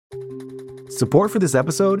Support for this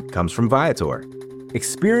episode comes from Viator.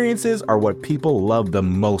 Experiences are what people love the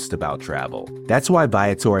most about travel. That's why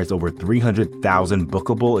Viator has over 300,000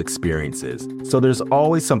 bookable experiences, so there's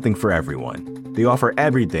always something for everyone. They offer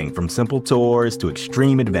everything from simple tours to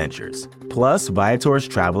extreme adventures. Plus, Viator's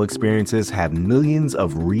travel experiences have millions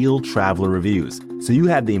of real traveler reviews, so you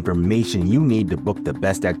have the information you need to book the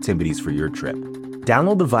best activities for your trip.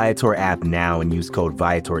 Download the Viator app now and use code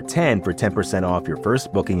Viator10 for 10% off your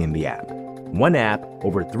first booking in the app. One app,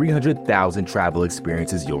 over 300,000 travel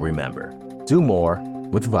experiences you'll remember. Do more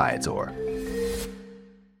with Viator.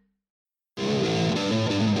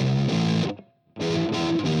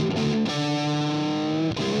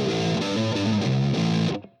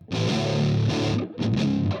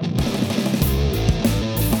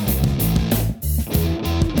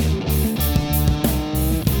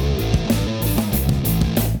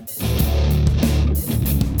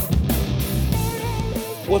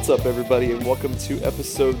 What's up, everybody, and welcome to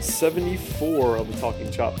episode 74 of the Talking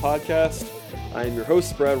Chop podcast. I am your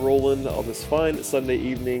host, Brad Rowland, on this fine Sunday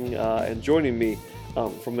evening, and joining me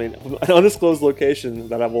from an undisclosed location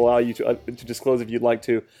that I will allow you to disclose if you'd like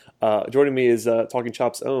to. Joining me is Talking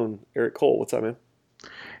Chop's own Eric Cole. What's up, man?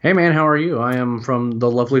 Hey, man, how are you? I am from the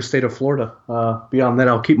lovely state of Florida. Beyond that,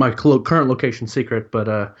 I'll keep my current location secret,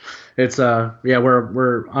 but it's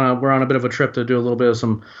we're on a bit of a trip to do a little bit of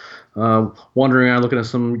some wandering around, looking at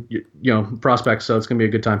some prospects, so it's gonna be a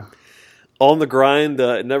good time. On the grind,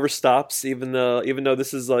 it never stops. Even though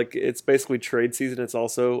this is it's basically trade season, it's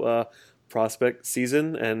also prospect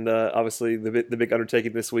season, and obviously the big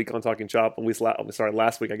undertaking this week on Talking Chop,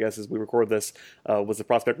 last week, I guess, as we record this, was the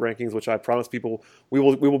prospect rankings, which I promise people we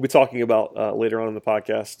will be talking about later on in the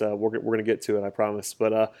podcast. We're going to get to it, I promise.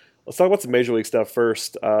 But let's talk about some Major League stuff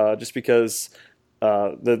first, just because.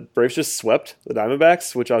 The Braves just swept the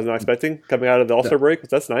Diamondbacks, which I was not expecting coming out of the All-Star break,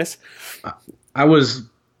 but that's nice. I was,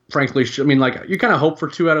 frankly, you kind of hope for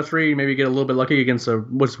 2 out of 3, maybe get a little bit lucky against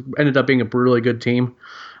what's ended up being a really good team.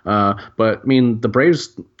 But, the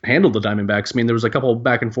Braves handled the Diamondbacks. There was a couple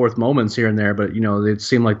back and forth moments here and there, but, it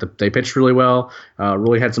seemed like they pitched really well,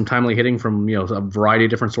 really had some timely hitting from, a variety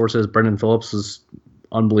of different sources. Brendan Phillips is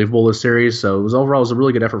unbelievable this series, so it was a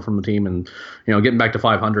really good effort from the team, and getting back to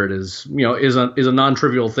 500 is a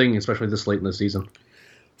non-trivial thing, especially this late in the season.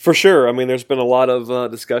 For sure. There's been a lot of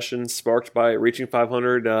discussion sparked by reaching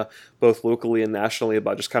 500, both locally and nationally,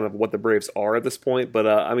 about just kind of what the Braves are at this point. But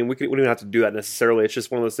we don't even have to do that necessarily. It's just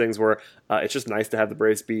one of those things where it's just nice to have the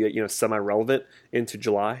Braves be semi-relevant into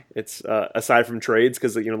July. It's aside from trades,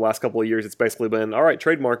 because the last couple of years it's basically been all right,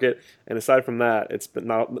 trade market, and aside from that, it's been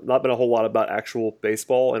not been a whole lot about actual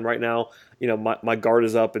baseball. And right now, my guard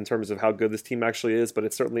is up in terms of how good this team actually is, but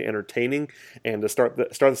it's certainly entertaining. And to start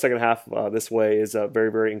the second half this way is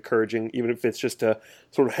very, very encouraging, even if it's just to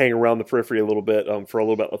sort of hang around the periphery a little bit for a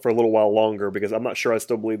little while longer, because I'm not sure I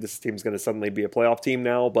still believe this team's going to suddenly be a playoff team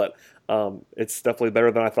now, but it's definitely better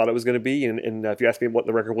than I thought it was going to be. And if you ask me what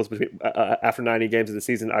the record was after 90 games of the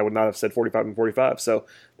season, I would not have said 45-45. So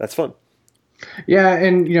that's fun. Yeah,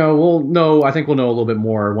 and I think we'll know a little bit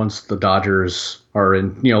more once the Dodgers are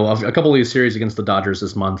in. A couple of these series against the Dodgers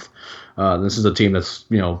this month. This is a team that's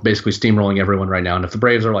basically steamrolling everyone right now. And if the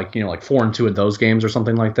Braves are 4-2 in those games or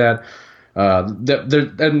something like that,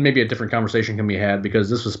 then maybe a different conversation can be had,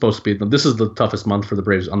 because this is the toughest month for the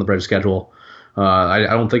Braves on the Braves schedule. I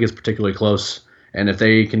don't think it's particularly close. And if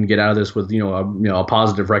they can get out of this with a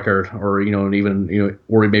positive record, or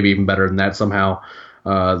or maybe even better than that somehow.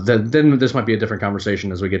 Then this might be a different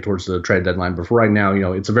conversation as we get towards the trade deadline. But for right now,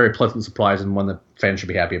 it's a very pleasant surprise, and one that fans should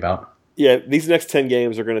be happy about. Yeah, these next 10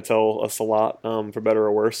 games are going to tell us a lot, for better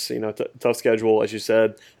or worse. Tough schedule, as you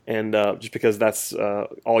said, and just because that's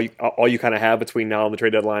all you kind of have between now and the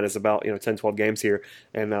trade deadline is about 10, 12 games here,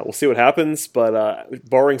 and we'll see what happens. But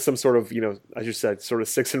barring some sort of as you said, sort of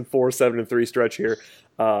 6-4, 7-3 stretch here,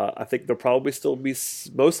 I think there'll probably still be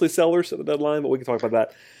mostly sellers at the deadline, but we can talk about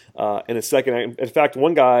that in a second. In fact,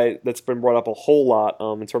 one guy that's been brought up a whole lot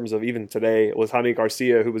in terms of even today was Jaime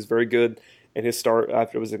Garcia, who was very good in his start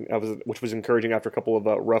which was encouraging after a couple of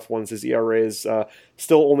rough ones. His ERA is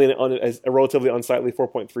still only a relatively unsightly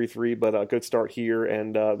 4.33, but a good start here.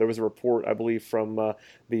 And there was a report, I believe, from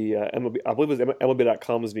the MLB, I believe it was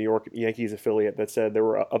MLB.com's New York Yankees affiliate, that said there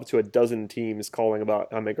were up to a dozen teams calling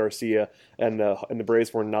about Jaime Garcia, and the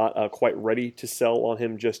Braves were not quite ready to sell on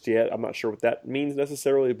him just yet. I'm not sure what that means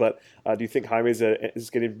necessarily, but do you think Jaime is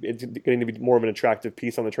getting to be more of an attractive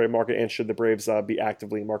piece on the trade market, and should the Braves be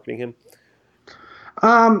actively marketing him?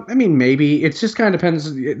 Maybe. It just kind of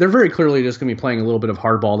depends. They're very clearly just going to be playing a little bit of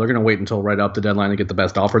hardball. They're going to wait until right up the deadline to get the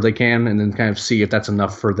best offer they can, and then kind of see if that's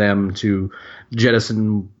enough for them to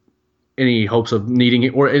jettison any hopes of needing it,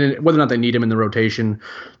 or whether or not they need him in the rotation.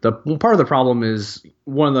 The part of the problem is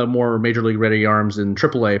one of the more major league ready arms in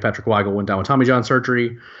AAA, Patrick Weigel, went down with Tommy John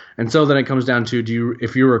surgery, and so then it comes down to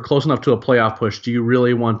if you were close enough to a playoff push, do you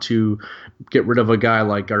really want to get rid of a guy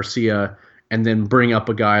like Garcia and then bring up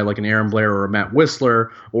a guy like an Aaron Blair or a Matt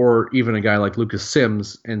Whistler, or even a guy like Lucas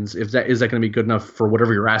Sims, and is that going to be good enough for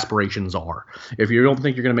whatever your aspirations are? If you don't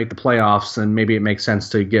think you're going to make the playoffs, then maybe it makes sense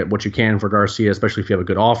to get what you can for Garcia, especially if you have a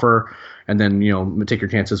good offer, and then take your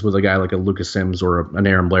chances with a guy like a Lucas Sims or an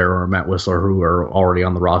Aaron Blair or a Matt Whistler who are already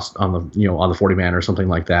on the on the 40 man or something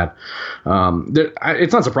like that.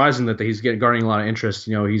 It's not surprising that he's garnering a lot of interest.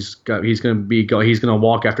 He's going to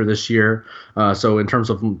walk after this year, so in terms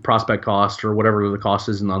of prospect cost or whatever the cost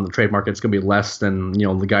is on the trade market, it's going to be less than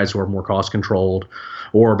the guys who are more cost controlled,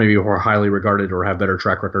 or maybe who are highly regarded or have better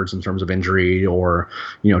track records in terms of injury or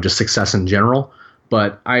just success in general.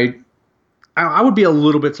 But I would be a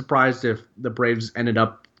little bit surprised if the Braves ended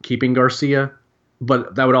up keeping Garcia,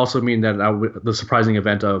 but that would also mean that the surprising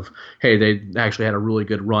event of, hey, they actually had a really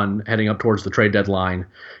good run heading up towards the trade deadline,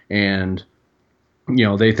 and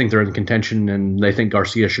they think they're in contention and they think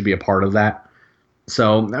Garcia should be a part of that.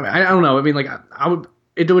 So I don't know. I mean, like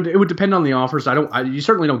it would depend on the offers. You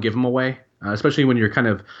certainly don't give them away, especially when you're kind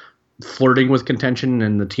of flirting with contention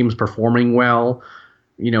and the team's performing well.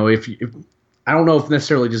 If I don't know if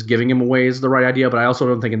necessarily just giving him away is the right idea, but I also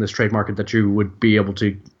don't think in this trade market that you would be able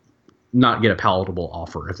to not get a palatable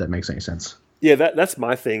offer, if that makes any sense. Yeah, that's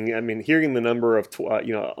my thing. I mean, hearing the number of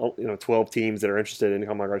 12 teams that are interested in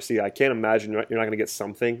Omar Garcia, I can't imagine you're not going to get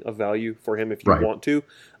something of value for him if you want to.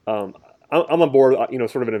 I'm on board,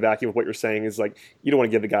 sort of in a vacuum with what you're saying is like you don't want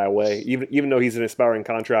to give the guy away, even though he's an expiring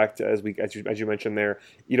contract, as you mentioned there.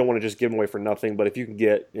 You don't want to just give him away for nothing. But if you can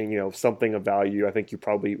get something of value, I think you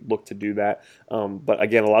probably look to do that. But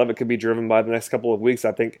again, a lot of it could be driven by the next couple of weeks.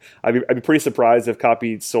 I think I'd be pretty surprised if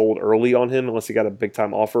Copy sold early on him unless he got a big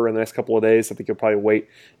time offer in the next couple of days. I think he'll probably wait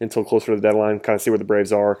until closer to the deadline, kind of see where the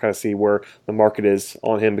Braves are, kind of see where the market is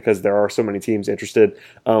on him because there are so many teams interested.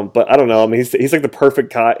 But I don't know. I mean, he's like the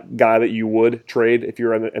perfect guy that you would trade if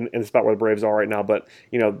you're in the spot where the Braves are right now. But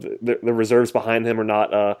the reserves behind him are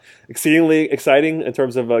not exceedingly exciting in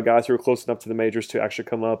terms of guys who are close enough to the majors to actually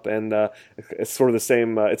come up. And it's sort of the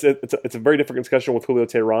same. It's a very different discussion with Julio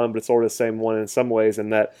Teheran, but it's sort of the same one in some ways.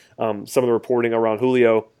 In that some of the reporting around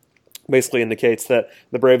Julio basically indicates that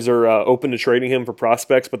the Braves are open to trading him for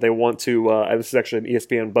prospects, but they want to, this is actually an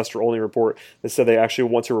ESPN Buster Olney report that said they actually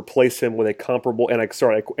want to replace him with a comparable, and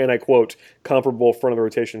I quote, comparable front of the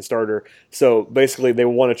rotation starter. So basically they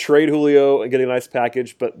want to trade Julio and get a nice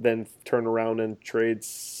package, but then turn around and trade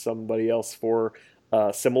somebody else for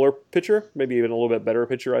a similar pitcher, maybe even a little bit better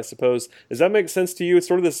pitcher, I suppose. Does that make sense to you? It's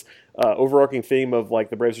sort of this overarching theme of like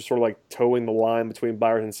the Braves are sort of like towing the line between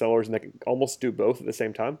buyers and sellers, and they can almost do both at the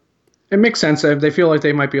same time. It makes sense. They feel like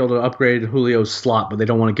they might be able to upgrade Julio's slot, but they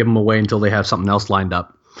don't want to give him away until they have something else lined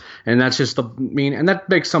up. And that's just and that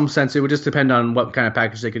makes some sense. It would just depend on what kind of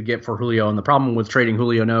package they could get for Julio. And the problem with trading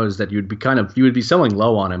Julio now is that you would be selling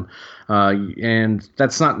low on him. And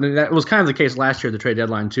that was kind of the case last year at the trade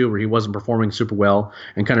deadline too, where he wasn't performing super well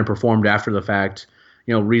and kind of performed after the fact,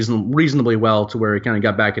 reasonably well to where he kind of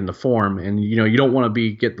got back into form. And, you don't want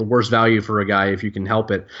to get the worst value for a guy if you can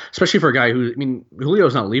help it, especially for a guy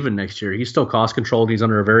Julio's not leaving next year. He's still cost controlled. He's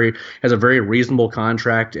has a very reasonable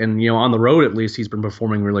contract. And, on the road, at least he's been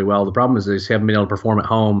performing really well. The problem is that he hasn't been able to perform at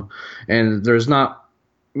home. And there's not,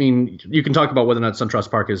 you can talk about whether or not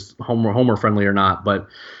SunTrust Park is homer friendly or not, but,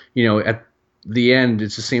 at the end, it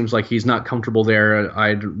just seems like he's not comfortable there.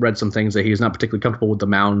 I'd read some things that he's not particularly comfortable with the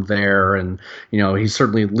mound there, and he's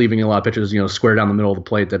certainly leaving a lot of pitches square down the middle of the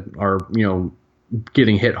plate that are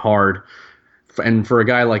getting hit hard. And for a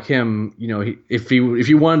guy like him, if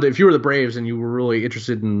you were the Braves and you were really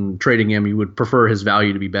interested in trading him, you would prefer his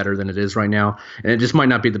value to be better than it is right now, and it just might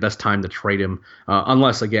not be the best time to trade him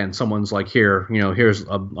unless again someone's like here's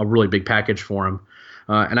a really big package for him.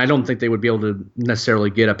 And I don't think they would be able to necessarily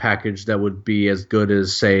get a package that would be as good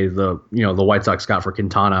as, say, the White Sox got for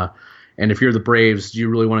Quintana. And if you're the Braves, do you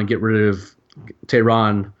really want to get rid of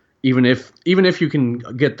Teheran, even if you can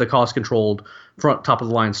get the cost controlled top of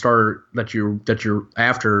the line starter that you're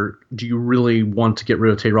after? Do you really want to get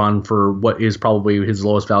rid of Teheran for what is probably his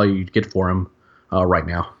lowest value you'd get for him right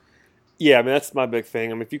now? Yeah, that's my big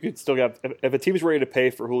thing. If you could still get if a team's ready to pay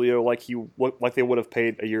for Julio like they would have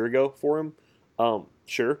paid a year ago for him.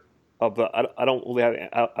 Sure, but I don't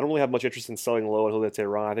really have much interest in selling low on Julio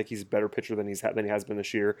Teheran. I think he's a better pitcher than he has been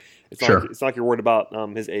this year. It's not like you're worried about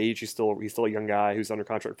his age. He's still a young guy who's under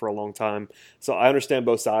contract for a long time. So I understand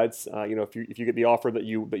both sides. If you get the offer that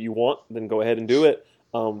you want, then go ahead and do it.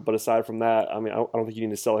 But aside from that, I mean, I don't think you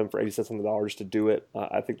need to sell him for 80 cents on the dollar just to do it.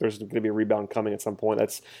 I think there's going to be a rebound coming at some point.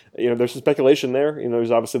 That's, there's some speculation there.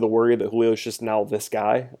 There's obviously the worry that Julio's just now this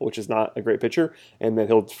guy, which is not a great pitcher, and that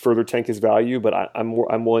he'll further tank his value. But I'm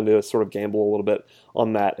willing to sort of gamble a little bit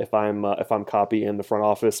on that if I'm copy in the front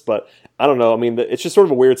office. But I don't know. I mean, it's just sort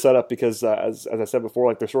of a weird setup because as I said before,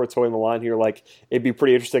 like they're sort of towing the line here. Like it'd be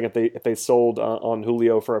pretty interesting if they sold on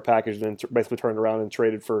Julio for a package and then basically turned around and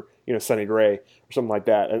traded for Sonny Gray or something like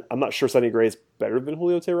that. And I'm not sure Sonny Gray is better than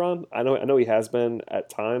Julio Teheran. I know he has been at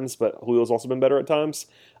times, but Julio's also been better at times.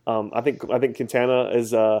 I think Quintana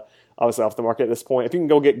is obviously off the market at this point. If you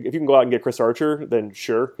can go out and get Chris Archer, then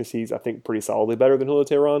sure, because he's I think pretty solidly better than Julio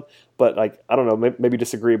Teheran. But like I don't know, maybe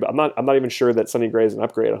disagree. But I'm not even sure that Sonny Gray is an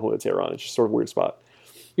upgrade on Julio Teheran. It's just sort of a weird spot.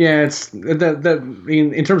 Yeah, it's that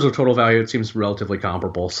in terms of total value, it seems relatively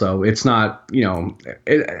comparable. So it's not,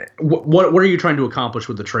 what are you trying to accomplish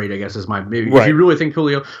with the trade? I guess is my maybe. Right. If you really think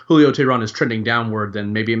Julio Teheran is trending downward,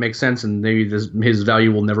 then maybe it makes sense, and maybe his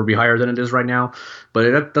value will never be higher than it is right now. But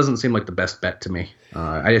that doesn't seem like the best bet to me.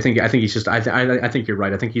 I think he's just. I think you're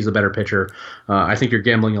right. I think he's a better pitcher. I think you're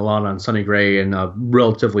gambling a lot on Sonny Gray and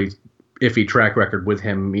relatively iffy track record with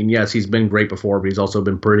him. I mean, yes, he's been great before, but he's also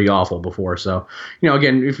been pretty awful before. So,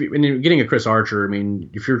 again, if you're getting a Chris Archer, I mean,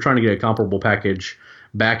 if you're trying to get a comparable package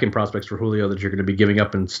back in prospects for Julio that you're going to be giving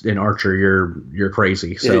up in Archer, you're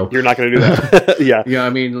crazy. So you're not going to do that. Yeah. Yeah.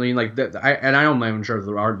 I mean, like that. I'm not even sure if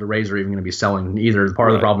the Rays are even going to be selling either.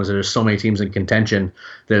 Part of the problem is that there's so many teams in contention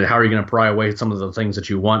that how are you going to pry away some of the things that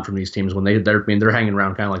you want from these teams when they're hanging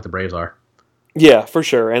around kind of like the Braves are. Yeah, for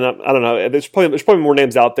sure, and I don't know. There's probably more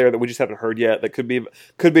names out there that we just haven't heard yet that could be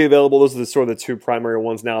available. Those are sort of the two primary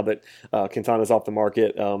ones now that Quintana's off the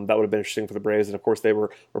market. That would have been interesting for the Braves, and of course they were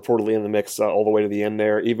reportedly in the mix all the way to the end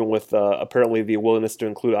there, even with apparently the willingness to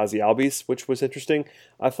include Ozzie Albies, which was interesting,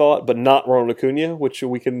 I thought, but not Ronald Acuna, which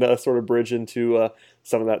we can sort of bridge into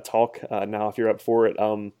some of that talk now if you're up for it.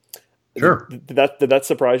 Sure. Did that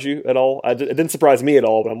surprise you at all? It didn't surprise me at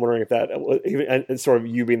all, but I'm wondering if that, and sort of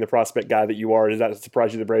you being the prospect guy that you are, does that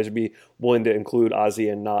surprise you the Braves would be willing to include Ozzie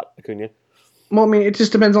and not Acuna? Well, I mean, it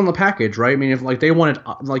just depends on the package, right? I mean, if like they wanted,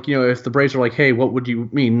 like, if the Braves are like, hey, what would you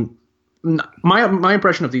mean? My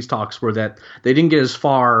impression of these talks were that they didn't get as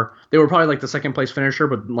far. They were probably like the second place finisher,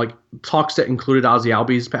 but like talks that included Ozzie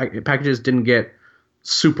Albies packages didn't get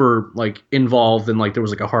super like involved and like there was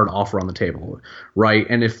like a hard offer on the table, right?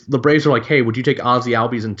 And if the Braves are like, hey, would you take Ozzie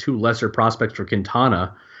Albies and two lesser prospects for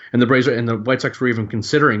Quintana, and the White Sox were even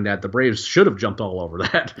considering that, the Braves should have jumped all over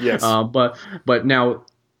that. Yes. But now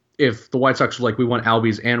if the White Sox were like, we want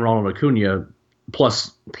Albies and Ronald Acuna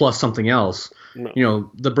plus something else, no.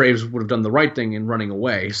 The Braves would have done the right thing in running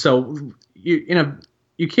away. So you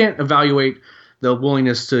can't evaluate the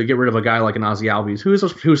willingness to get rid of a guy like an Ozzie Albies,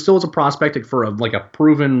 who still is a prospect for a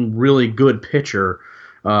proven really good pitcher.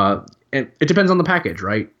 And it depends on the package,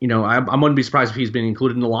 right? I wouldn't be surprised if he's been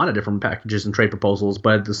included in a lot of different packages and trade proposals,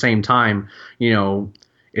 but at the same time,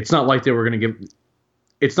 it's not like they were going to give.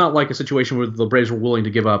 It's not like a situation where the Braves were willing to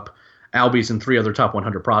give up Albies and three other top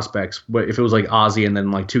 100 prospects. But if it was like Ozzie and then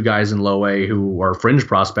like two guys in low A who are fringe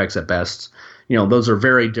prospects at best. Those are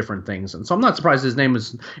very different things. And so I'm not surprised his name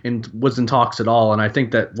was in talks at all. And I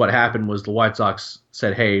think that what happened was the White Sox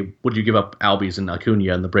said, hey, would you give up Albies and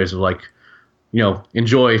Acuna? And the Braves were like,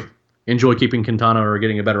 enjoy keeping Quintana or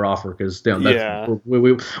getting a better offer because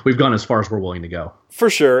we've gone as far as we're willing to go. For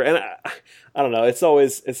sure. And I don't know. It's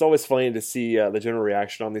always funny to see the general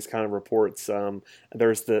reaction on these kind of reports.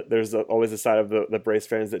 There's always the side of the Braves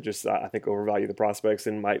fans that just I think overvalue the prospects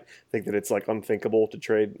and might think that it's like unthinkable to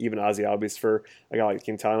trade even Ozzie Albies for a guy like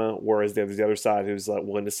Quintana, whereas there's the other side who's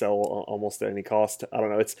willing to sell almost at any cost. I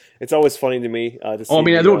don't know. It's always funny to me to see. I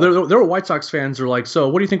mean, there were White Sox fans who are like, so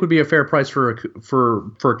what do you think would be a fair price for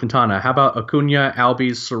Quintana? How about Acuna,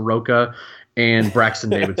 Albies, Soroka, and Braxton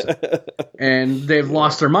Davidson? And they've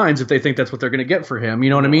lost their minds if they think that's what they're going to get for him. You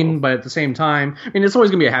know what I mean? But at the same time, I mean, it's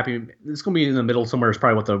always going to be it's going to be in the middle somewhere is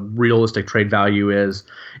probably what the realistic trade value is.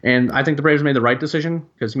 And I think the Braves made the right decision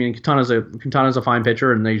because, I mean, Quintana's a fine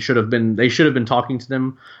pitcher and they should have been talking to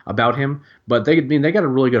them about him. But they got a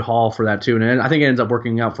really good haul for that too. And I think it ends up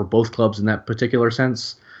working out for both clubs in that particular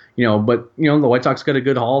sense. But the White Sox got a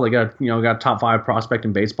good haul. They got a top 5 prospect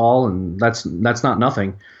in baseball, and that's not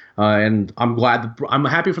nothing. And I'm glad. I'm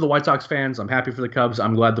happy for the White Sox fans. I'm happy for the Cubs.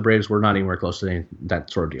 I'm glad the Braves were not anywhere close to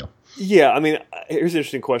that sort of deal. Yeah, I mean, here's an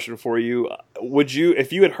interesting question for you. Would you,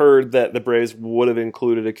 if you had heard that the Braves would have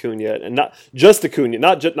included Acuna, and not just Acuna,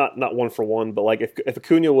 not one for one, but like if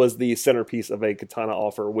Acuna was the centerpiece of a Quintana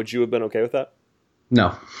offer, would you have been okay with that?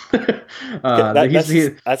 No.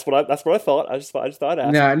 That's what I thought. I just thought I'd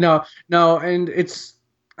ask. No, and it's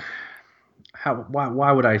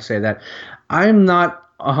why would I say that? I'm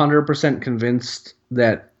not 100% convinced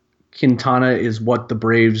that Quintana is what the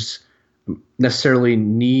Braves necessarily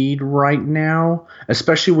need right now,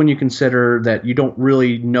 especially when you consider that you don't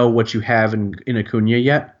really know what you have in Acuna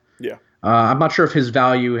yet. Yeah. I'm not sure if his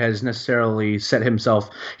value has necessarily set himself.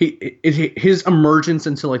 His emergence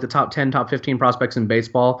into like the top 10, top 15 prospects in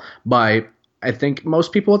baseball by I think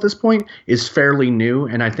most people at this point is fairly new,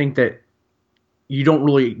 and I think that you don't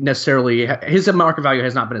really necessarily his market value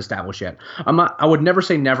has not been established yet. I would never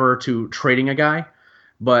say never to trading a guy,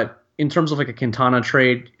 but in terms of like a Quintana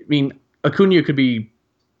trade, I mean Acuna could be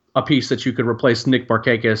a piece that you could replace Nick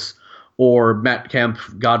Markakis or Matt Kemp,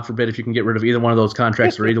 God forbid, if you can get rid of either one of those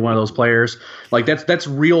contracts or either one of those players. Like that's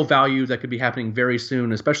real value that could be happening very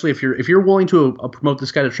soon, especially if you're willing to promote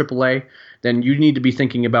this guy to AAA, then you need to be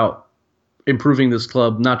thinking about improving this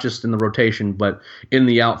club, not just in the rotation, but in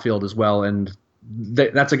the outfield as well. And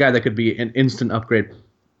that's a guy that could be an instant upgrade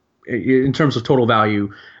in terms of total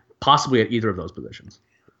value, possibly at either of those positions.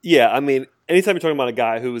 Yeah, I mean, anytime you're talking about a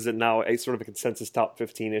guy who is now a sort of a consensus top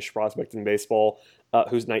 15-ish prospect in baseball,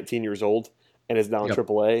 who's 19 years old and is now in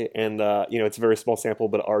AAA, and it's a very small sample,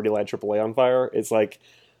 but already light AAA on fire. It's like,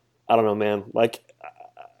 I don't know, man. Like,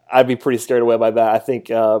 I'd be pretty scared away by that. I think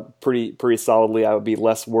pretty solidly, I would be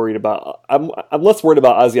less worried about. I'm less worried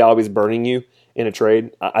about Ozzie Albies burning you in a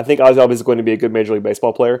trade. I think Ozzie Albies is going to be a good Major League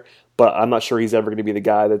Baseball player, but I'm not sure he's ever going to be the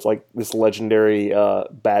guy that's like this legendary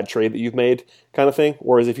bad trade that you've made kind of thing.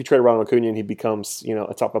 Whereas if you trade Ronald Acuna and he becomes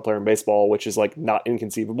a top 5 player in baseball, which is like not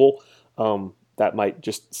inconceivable, that might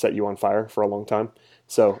just set you on fire for a long time.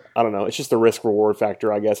 So I don't know. It's just a risk reward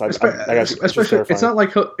factor, I guess. Especially, it's not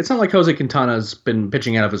like Jose Quintana's been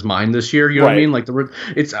pitching out of his mind this year. You know what I mean? Like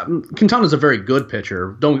Quintana's a very good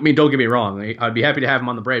pitcher. Don't get me wrong. I'd be happy to have him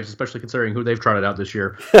on the Braves, especially considering who they've trotted out this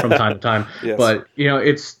year from time to time. Yes. But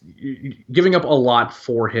it's giving up a lot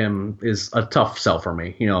for him is a tough sell for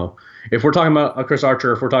me. If we're talking about Chris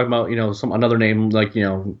Archer, if we're talking about another name like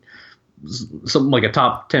something like a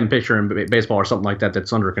top 10 pitcher in baseball or something like that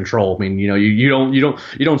that's under control. I mean, you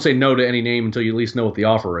don't say no to any name until you at least know what the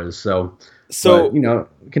offer is. So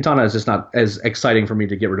Quintana is just not as exciting for me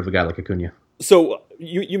to get rid of a guy like Acuna. So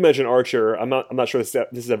you mentioned Archer. I'm not sure this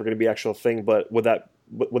is ever going to be an actual thing, but would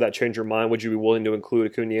that change your mind? Would you be willing to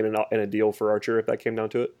include Acuna in a deal for Archer if that came down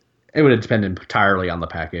to it? It would depend entirely on the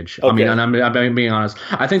package. Okay. I mean, and I'm being honest.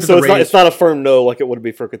 I think that so. It's not a firm no like it would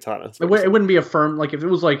be for Quintana. It wouldn't be a firm like if it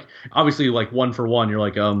was like obviously like 1 for 1. You're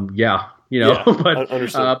like yeah, but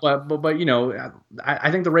understood.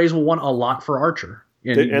 I think the Rays will want a lot for Archer,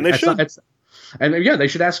 and they should. They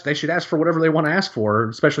should ask. They should ask for whatever they want to ask for,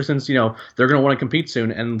 especially since they're going to want to compete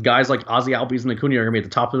soon. And guys like Ozzie Albies and Acuna are going to be at the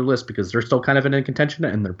top of the list because they're still kind of in contention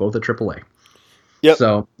and they're both at AAA. Yep.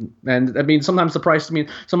 So, and I mean, sometimes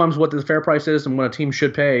sometimes what the fair price is and what a team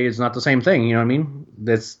should pay is not the same thing. You know what I mean?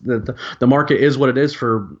 That's the market is what it is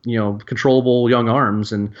for, controllable young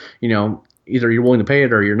arms, and, either you're willing to pay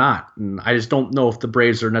it or you're not. And I just don't know if the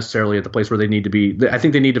Braves are necessarily at the place where they need to be. I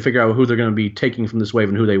think they need to figure out who they're going to be taking from this wave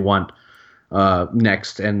and who they want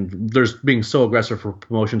next. And there's being so aggressive for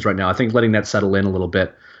promotions right now. I think letting that settle in a little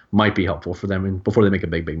bit might be helpful for them before they make a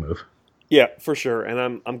big move. Yeah, for sure,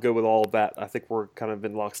 and I'm good with all of that. I think we're kind of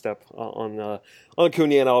in lockstep on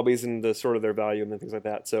Acuna and Albies and the sort of their value and things like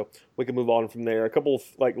that. So we can move on from there. A couple of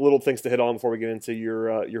like little things to hit on before we get into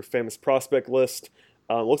your famous prospect list.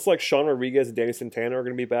 Looks like Sean Rodriguez and Danny Santana are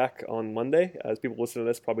going to be back on Monday. As people listen to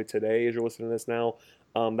this, probably today as you're listening to this now.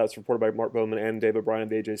 That's reported by Mark Bowman and David Bryan of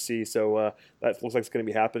the AJC. So that looks like it's going to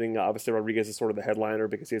be happening. Obviously, Rodriguez is sort of the headliner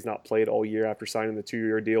because he has not played all year after signing the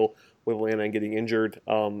 2-year deal with Atlanta and getting injured.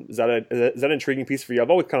 Is that an intriguing piece for you? I've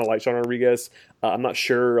always kind of liked Sean Rodriguez. I'm not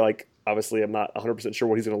sure, obviously I'm not 100% sure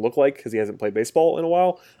what he's going to look like because he hasn't played baseball in a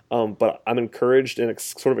while. But I'm encouraged and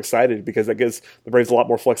sort of excited because that gives the Braves a lot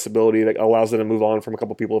more flexibility. That allows them to move on from a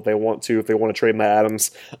couple people if they want to. If they want to trade Matt Adams,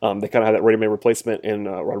 they kind of have that ready-made replacement in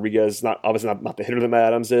Rodriguez. Not the hitter that Matt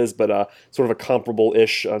Adams is, but sort of a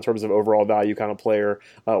comparable-ish in terms of overall value kind of player.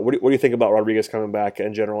 What do you think about Rodriguez coming back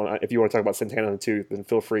in general? And if you want to talk about Santana too, then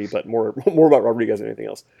feel free. But more about Rodriguez than anything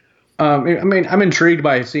else. I mean, I'm intrigued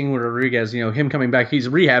by seeing Rodriguez. Him coming back. He's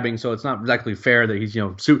rehabbing, so it's not exactly fair that he's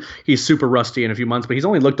he's super rusty in a few months. But he's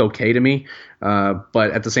only looked okay to me.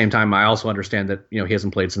 But at the same time, I also understand that he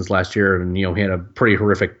hasn't played since last year, and he had a pretty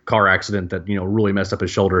horrific car accident that really messed up his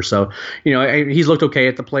shoulder. So he's looked okay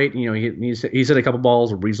at the plate. He's hit a couple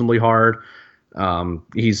balls reasonably hard.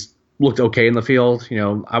 He's looked okay in the field.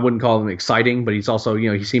 I wouldn't call him exciting, but he's also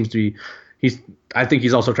he seems to be. I think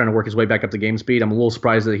he's also trying to work his way back up to game speed. I'm a little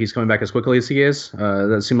surprised that he's coming back as quickly as he is.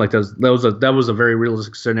 That seemed like that was a very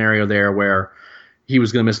realistic scenario there where he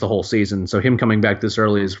was going to miss the whole season. So him coming back this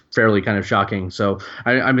early is fairly kind of shocking. So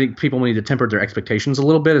I think people need to temper their expectations a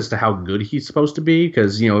little bit as to how good he's supposed to be,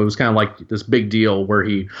 because it was kind of like this big deal where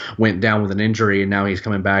he went down with an injury and now he's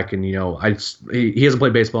coming back, and he hasn't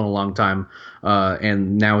played baseball in a long time,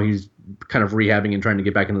 and now he's kind of rehabbing and trying to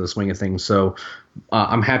get back into the swing of things. So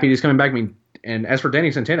I'm happy he's coming back. I mean, and as for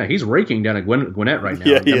Danny Santana, he's raking down at Gwinnett right now.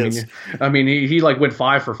 Yeah, he is. I mean, he like went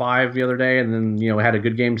 5 for 5 the other day, and then had a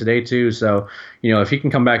good game today too. So if he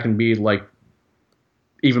can come back and be like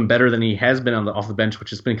even better than he has been off the bench,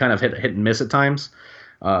 which has been kind of hit and miss at times.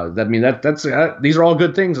 These are all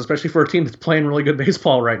good things, especially for a team that's playing really good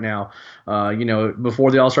baseball right now.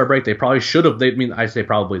 Before the All-Star break, they probably should have.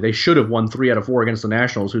 They should have won 3 out of 4 against the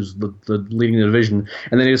Nationals, who's the leading the division,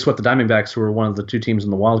 and then they just swept the Diamondbacks, who are one of the 2 teams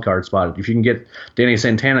in the wild card spot. If you can get Danny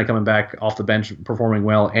Santana coming back off the bench, performing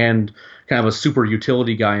well, and kind of a super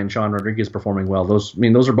utility guy in Sean Rodriguez performing well, those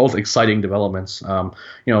are both exciting developments. At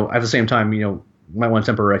the same time, might want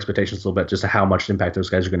to temper our expectations a little bit just to how much impact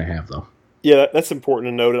those guys are going to have, though. Yeah, that's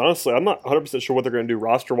important to note. And honestly, I'm not 100% sure what they're going to do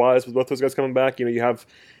roster-wise with both those guys coming back. You have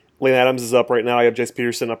Lane Adams is up right now. You have Jace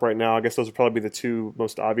Peterson up right now. I guess those would probably be the 2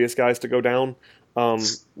 most obvious guys to go down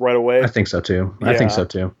right away. I think so too.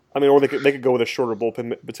 I mean, or they could go with a shorter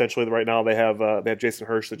bullpen potentially. Right now they have Jason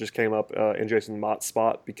Hirsch that just came up in Jason Mott's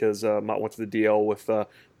spot because Mott went to the DL with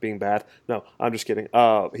being bad. No, I'm just kidding.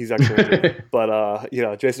 He's actually injured. But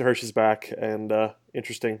Jason Hirsch is back, and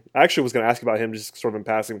interesting. I actually was going to ask about him just sort of in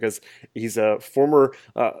passing because he's a former,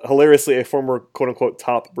 hilariously a former quote unquote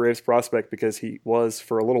top Braves prospect, because he was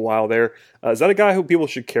for a little while there. Is that a guy who people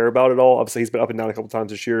should care about at all? Obviously, he's been up and down a couple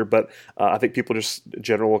times this year, but I think people just in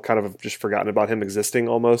general kind of have just forgotten about him existing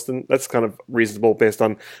almost, and that's kind of reasonable based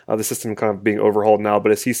on the system kind of being overhauled now.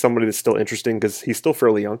 But is he somebody that's still interesting because he's still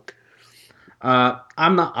fairly young?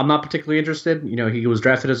 I'm not particularly interested. He was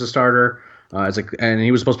drafted as a starter, and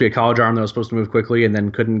he was supposed to be a college arm that was supposed to move quickly, and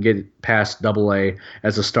then couldn't get past Double-A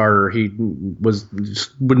as a starter. He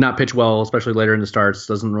would not pitch well, especially later in the starts.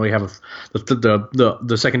 Doesn't really have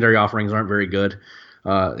the secondary offerings aren't very good.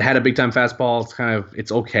 Had a big time fastball.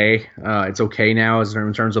 It's okay. It's okay now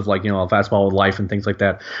in terms of a fastball with life and things like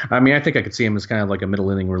that. I mean, I think I could see him as kind of like a middle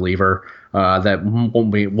inning reliever that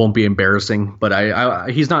won't be embarrassing. But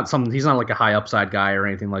he's not like a high upside guy or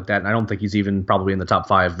anything like that. And I don't think he's even probably in the top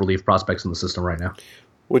 5 relief prospects in the system right now.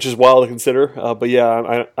 Which is wild to consider. But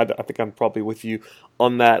yeah, I think I'm probably with you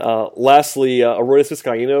on that. Lastly, Aroldis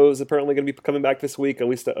Vizcaíno is apparently going to be coming back this week, at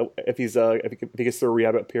least if he gets through a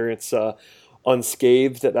rehab appearance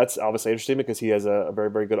unscathed. That's obviously interesting because he has a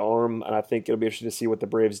very, very good arm, and I think it'll be interesting to see what the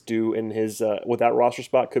Braves do in his with that roster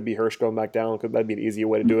spot. Could be Hirsch going back down. That'd be an easier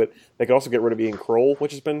way to do it. They could also get rid of Ian Kroll,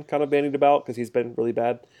 which has been kind of bandied about because he's been really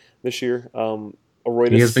bad this year.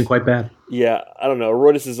 Aroldis, he has been quite bad. Yeah, I don't know.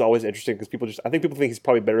 Aroldis is always interesting because I think people think he's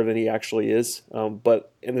probably better than he actually is.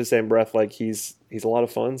 But in the same breath, he's a lot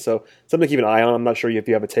of fun. So something to keep an eye on. I'm not sure if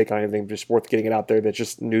you have a take on anything, but just worth getting it out there. That's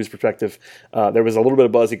just news perspective. There was a little bit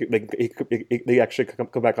of buzz. He actually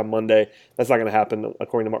could come back on Monday. That's not going to happen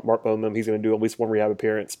according to Mark Bowman. He's going to do at least 1 rehab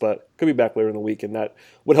appearance, but could be back later in the week, and that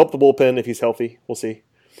would help the bullpen if he's healthy. We'll see.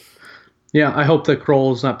 Yeah, I hope that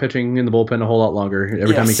Kroll's not pitching in the bullpen a whole lot longer.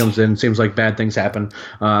 Every time he comes in, it seems like bad things happen.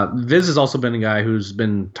 Viz has also been a guy who's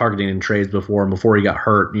been targeting in trades before, and before he got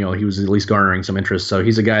hurt, he was at least garnering some interest. So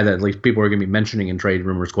he's a guy that at least people are going to be mentioning in trade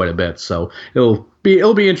rumors quite a bit. So it'll be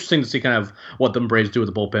interesting to see kind of what the Braves do with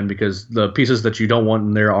the bullpen, because the pieces that you don't want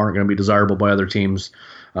in there aren't going to be desirable by other teams.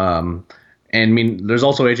 And I mean, there's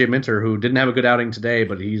also AJ Minter, who didn't have a good outing today,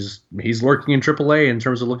 but he's lurking in AAA in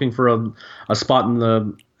terms of looking for a spot in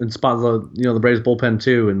the the Braves bullpen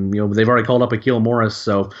too. And they've already called up Akil Morris,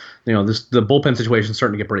 so the bullpen situation is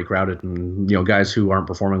starting to get pretty crowded, and guys who aren't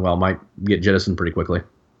performing well might get jettisoned pretty quickly.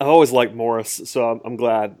 I've always liked Morris, so I'm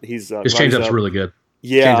glad he's. His changeup's really good.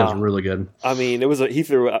 Yeah, changeup's really good. I mean, he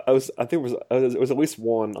threw. It was at least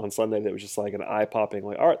one on Sunday that was just like an eye popping.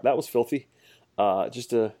 Like, all right, that was filthy.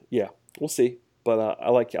 We'll see. But I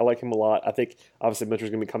like him a lot. I think obviously Minter's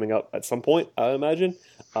going to be coming up at some point, I imagine.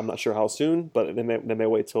 I'm not sure how soon, but they may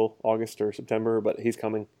wait till August or September. But he's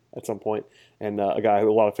coming at some point, and a guy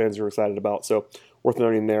who a lot of fans are excited about. So worth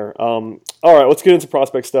noting there. All right, let's get into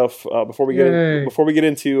prospect stuff before we get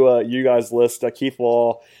into you guys' list. Keith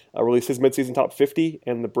Law released his midseason top 50,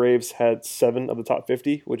 and the Braves had 7 of the top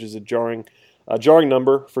 50, which is a jarring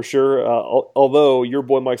number for sure. Although your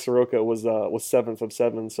boy Mike Soroka was 7th of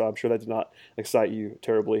 7, so I'm sure that did not excite you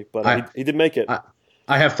terribly. But he did make it.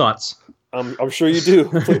 I have thoughts. I'm sure you do.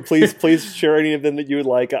 Please share any of them that you would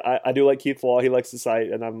like. I do like Keith Law. He likes the site,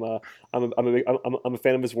 and I'm a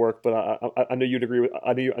fan of his work. But I knew you'd agree with.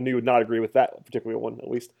 I knew you would not agree with that particular one, at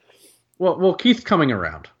least. Well, Keith's coming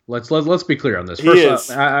around. Let's be clear on this. He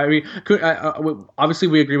First, is. I mean, obviously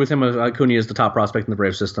we agree with him. Acuna is the top prospect in the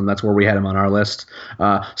Braves system. That's where we had him on our list.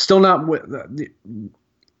 Still not.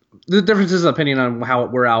 The differences of opinion on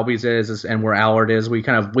where Albies is and where Allard is. We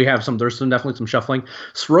have there's definitely some shuffling.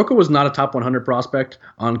 Soroka was not a top 100 prospect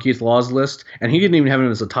on Keith Law's list, and he didn't even have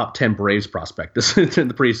him as a top 10 Braves prospect this in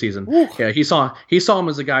the preseason. Ooh. Yeah, he saw him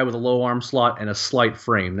as a guy with a low arm slot and a slight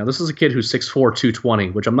frame. Now this is a kid who's 6'4",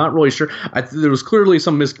 220, which I'm not really sure. There was clearly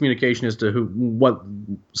some miscommunication as to what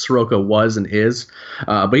Soroka was and is,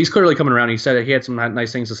 but he's clearly coming around. He said he had some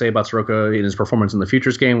nice things to say about Soroka in his performance in the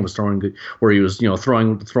Futures game. Where he was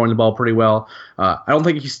throwing the ball pretty well. I don't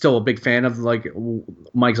think he's still a big fan of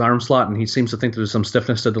Mike's arm slot, and he seems to think there's some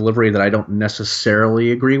stiffness to delivery that I don't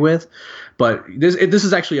necessarily agree with. But this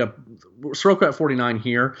is actually Soroka at 49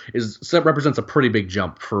 here represents a pretty big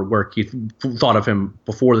jump for where Keith thought of him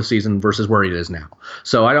before the season versus where he is now.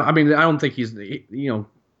 So I don't think he's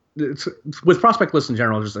with prospect lists in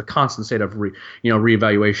general, there's a constant state of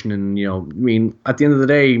reevaluation, and at the end of the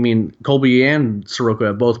day, Colby and Soroka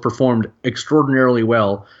have both performed extraordinarily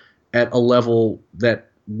well at a level that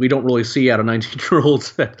we don't really see out of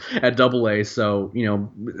 19-year-olds at AA. So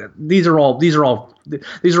these are all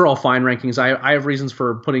fine rankings. I have reasons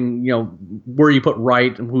for putting where you put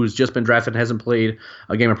Wright, who's just been drafted and hasn't played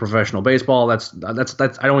a game of professional baseball. That's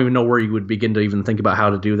I don't even know where you would begin to even think about how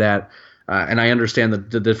to do that. And I understand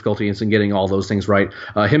the difficulty in getting all those things right.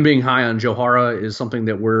 Him being high on Johara is something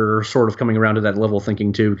that we're sort of coming around to that level of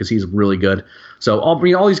thinking too, because he's really good. So all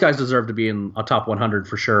these guys deserve to be in a top 100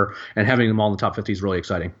 for sure, and having them all in the top 50 is really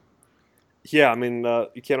exciting. Yeah,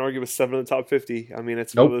 you can't argue with 7 in the top 50.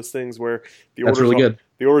 It's one of those things where that's really good.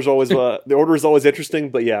 The order is always interesting,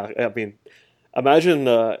 but yeah, imagine,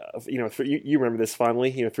 you remember this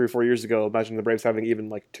finally, 3 or 4 years ago. Imagine the Braves having even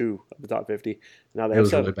 2 of the top 50. Now they have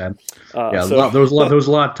 7. Really bad. There was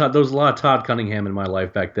a lot of Todd Cunningham in my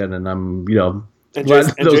life back then, and I'm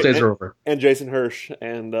those days are over. And Jason Hirsch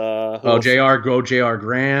and J.R.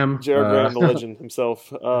 Graham, the legend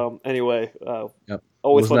himself. Anyway, yep.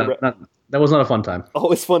 Always fun. That was not a fun time.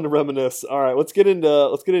 Always fun to reminisce. All right, let's get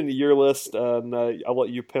into your list, and I'll let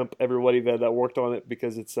you pimp everybody that worked on it,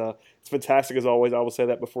 because it's fantastic as always. I will say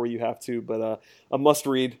that before you have to, but a must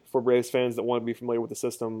read for Braves fans that want to be familiar with the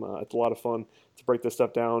system. It's a lot of fun to break this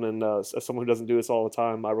stuff down, and as someone who doesn't do this all the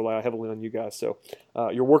time, I rely heavily on you guys. So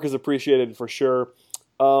your work is appreciated for sure.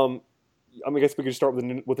 I guess we could start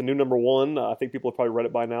with the new number 1. I think people have probably read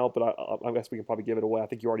it by now, but I guess we can probably give it away. I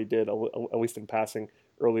think you already did, at least in passing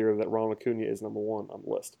earlier, that Ronald Acuna is number 1 on the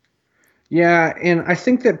list. Yeah, and I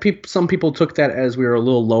think that some people took that as we were a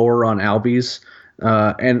little lower on Albies.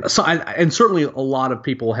 And certainly a lot of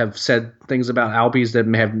people have said things about Albies that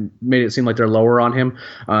may have made it seem like they're lower on him.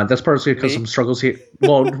 That's partially because some struggles here.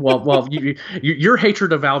 Well, your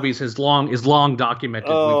hatred of Albies is long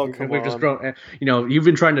documented. We've just grown. You've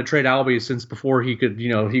been trying to trade Albies since before he could.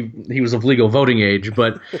 He was of legal voting age.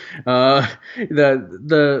 But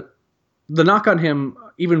the knock on him,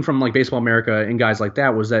 even from Baseball America and guys like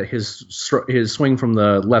that, was that his swing from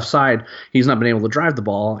the left side, he's not been able to drive the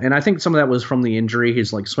ball, and I think some of that was from the injury.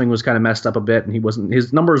 His swing was kind of messed up a bit, and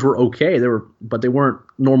his numbers were okay. But they weren't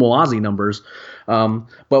normal Ozzie numbers.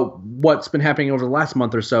 But what's been happening over the last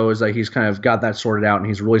month or so is that he's kind of got that sorted out, and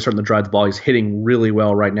he's really starting to drive the ball. He's hitting really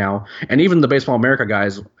well right now, and even the Baseball America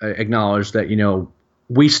guys acknowledge that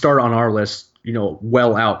we start on our list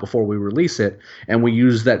well out before we release it, and we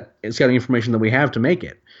use that scouting information that we have to make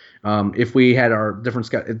it. If we had our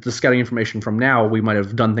the scouting information from now, we might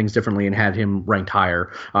have done things differently and had him ranked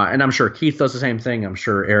higher. And I'm sure Keith does the same thing. I'm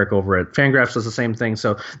sure Eric over at Fangraphs does the same thing.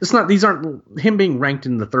 So these aren't him being ranked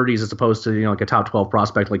in the 30s as opposed to a top 12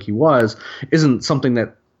 prospect like he was, isn't something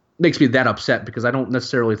that makes me that upset, because I don't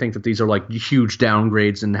necessarily think that these are huge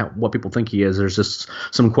downgrades in what people think he is. There's just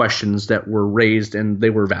some questions that were raised and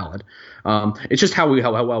they were valid. It's just how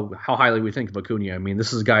highly we think of Acuna.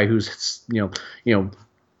 This is a guy who's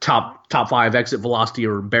top 5 exit velocity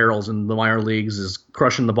or barrels in the minor leagues, is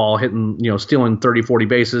crushing the ball, hitting, stealing 30, 40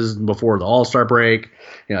 bases before the All-Star break,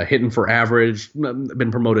 hitting for average,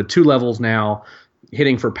 been promoted 2 levels now,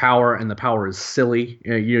 hitting for power, and the power is silly.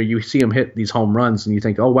 You see him hit these home runs, and you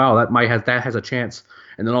think, oh wow, that has a chance.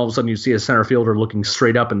 And then all of a sudden, you see a center fielder looking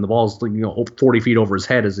straight up, and the ball's 40 feet over his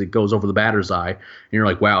head as it goes over the batter's eye. And you're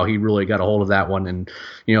like, wow, he really got a hold of that one. And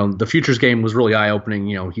the Futures game was really eye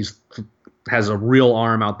opening. He's has a real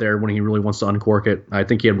arm out there when he really wants to uncork it. I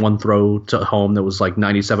think he had one throw to home that was like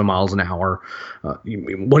 97 miles an hour.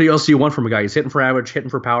 What else do you want from a guy? He's hitting for average, hitting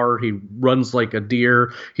for power. He runs like a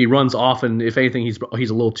deer. He runs often. If anything, he's a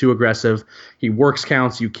little too aggressive. He works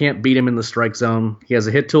counts. You can't beat him in the strike zone. He has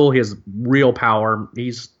a hit tool. He has real power.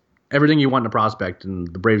 He's everything you want in a prospect, and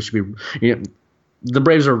the Braves should be. The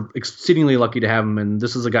Braves are exceedingly lucky to have him, and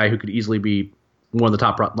this is a guy who could easily be one of the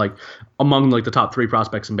top, among the top 3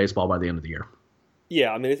 prospects in baseball by the end of the year.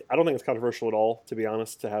 Yeah, I mean, I don't think it's controversial at all, to be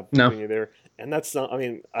honest, to have Acuna there. And that's not, I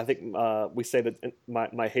mean, I think we say that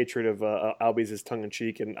my hatred of Albies is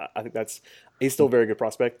tongue-in-cheek, and I think he's still a very good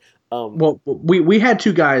prospect. Well, we had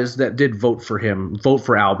 2 guys that did vote for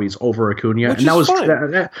Albies over Acuna, and that was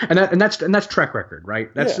fine. That's track record,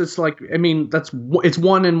 right? That's just like, I mean, it's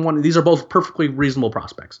 1 and 1. These are both perfectly reasonable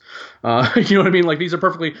prospects. You know what I mean? Like, these are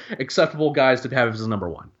perfectly acceptable guys to have as number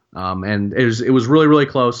 1. And it was really, really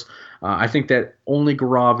close. I think that only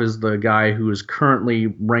Gaurav is the guy who is currently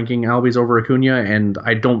ranking Albies over Acuna, and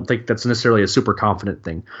I don't think that's necessarily a super confident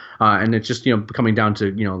thing. And it's just, coming down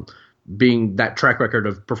to, being that track record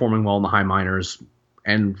of performing well in the high minors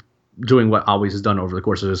and doing what Albies has done over the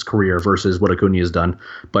course of his career versus what Acuna has done.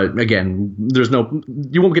 But again,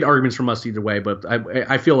 you won't get arguments from us either way, but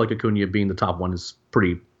I feel like Acuna being the top 1 is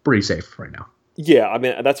pretty safe right now. Yeah, I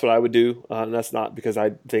mean, that's what I would do. And that's not because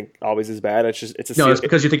I think Albies is bad. It's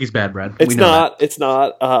because you think he's bad, Brad. It's not. It's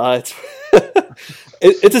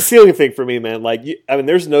it's a ceiling thing for me, man. Like, I mean,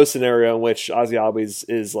 there's no scenario in which Ozzie Albies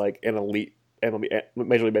is like an elite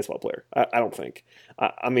Major League Baseball player. I don't think.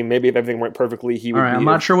 I mean, maybe if everything went perfectly, he would. All right, I'm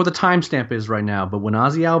not sure what the timestamp is right now, but when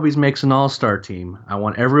Ozzie Albies makes an All-Star team, I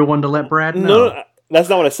want everyone to let Brad know. No, that's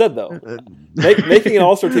not what I said, though. Making an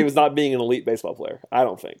All-Star team is not being an elite baseball player. I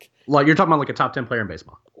don't think. Like, you're talking about like a top 10 player in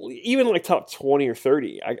baseball. Even like top 20 or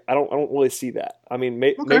 30. I don't really see that. I mean,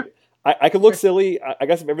 maybe I could look silly. I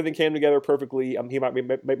guess if everything came together perfectly, he might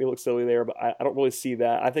make me look silly there, but I don't really see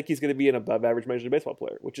that. I think he's going to be an above-average Major League Baseball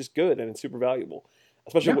player, which is good and it's super valuable.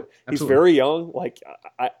 Especially he's very young. Like,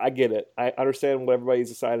 I get it. I understand what everybody's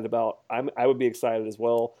excited about. I would be excited as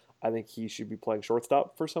well. I think he should be playing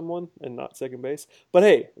shortstop for someone and not second base. But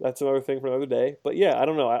hey, that's another thing for another day. But yeah, I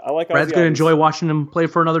don't know. I like Brad's going to enjoy watching him play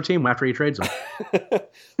for another team after he trades him.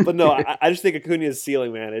 But no, I just think Acuna's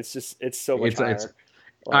ceiling, man, it's so much higher.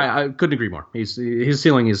 I couldn't agree more. His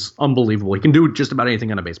ceiling is unbelievable. He can do just about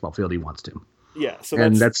anything on a baseball field he wants to. Yeah, so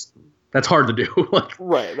that's hard to do.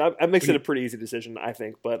 Right, that makes it a pretty easy decision, I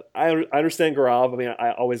think. But I understand Gaurav. I mean,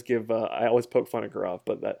 I always poke fun at Gaurav,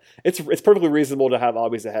 but it's perfectly reasonable to have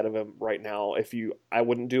Albies ahead of him right now. I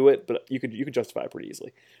wouldn't do it, but you could justify it pretty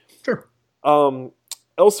easily. Sure.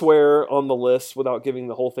 Elsewhere on the list, without giving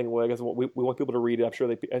the whole thing away, because we want people to read it. I'm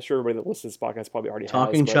sure everybody that listens to this podcast probably already has.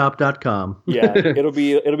 TalkingChop.com. Yeah, it'll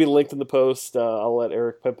be linked in the post. I'll let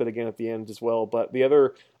Eric pimp it again at the end as well. But the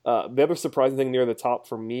other surprising thing near the top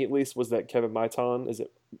for me at least was that Kevin Maitan. Is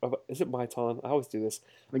it Maitan? I always do this.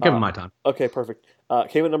 Kevin Maitan. Okay, perfect.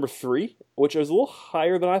 Came at number 3, which is a little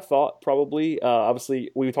higher than I thought. Probably.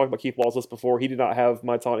 Obviously, we talked about Keith Wall's list before. He did not have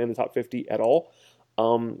Maitan in the top 50 at all.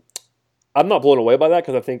 I'm not blown away by that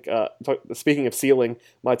because I think, speaking of ceiling,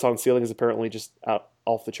 Maitan's ceiling is apparently just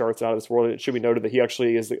off the charts, out of this world. It should be noted that he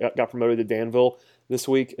actually got promoted to Danville this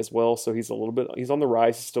week as well, so he's on the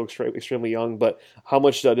rise. He's still extremely young, but how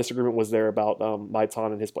much disagreement was there about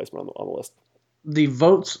Maitan and his placement on the list? The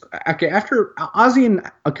votes, okay, after Ozzie and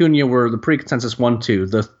Acuna were the pre-consensus 1-2,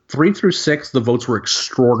 the 3 through 6, the votes were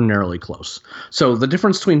extraordinarily close. So the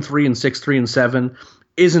difference between 3 and 6, 3 and 7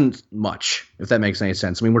 isn't much, if that makes any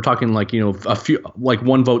sense. I mean, we're talking like, a few, like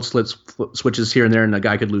one vote switches here and there, and a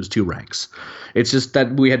guy could lose 2 ranks. It's just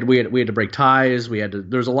that we had to break ties.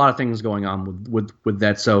 There's a lot of things going on with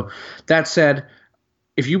that. So that said,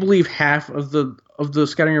 if you believe half of the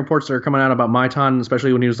scouting reports that are coming out about Maitan,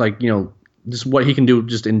 especially when he was like, just what he can do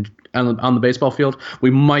just on the baseball field,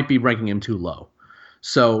 we might be ranking him too low.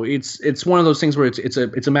 So it's one of those things where it's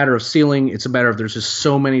a matter of ceiling. It's a matter of there's just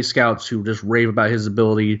so many scouts who just rave about his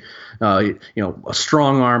ability. A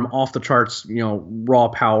strong arm, off the charts. Raw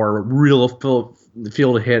power, real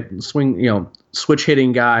field hit, swing. Switch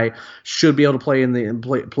hitting guy, should be able to play in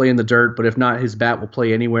the dirt. But if not, his bat will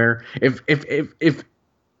play anywhere. If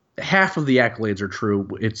half of the accolades are true,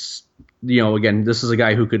 it's again, this is a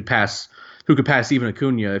guy who could pass even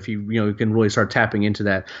Acuna if he can really start tapping into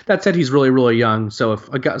that. That said, he's really, really young. So if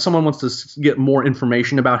someone wants to get more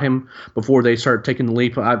information about him before they start taking the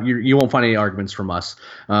leap, you won't find any arguments from us.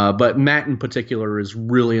 But Matt in particular is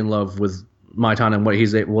really in love with Maitan and what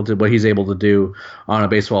he's able to do on a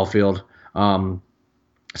baseball field.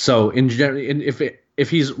 So in general, if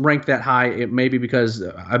he's ranked that high, it may be because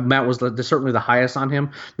Matt was certainly the highest on him,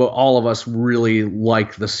 but all of us really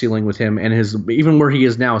like the ceiling with him and his even where he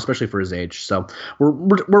is now, especially for his age. So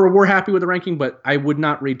we're happy with the ranking, but I would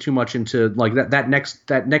not read too much into like that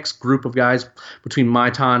next group of guys between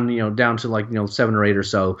Maitan, down to like 7 or 8 or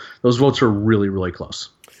so. Those votes are really really close.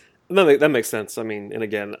 That makes sense. I mean, and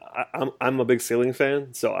again, I'm a big ceiling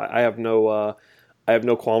fan, so I have no. I have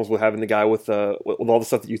no qualms with having the guy with all the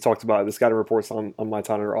stuff that you talked about. The scouting reports on my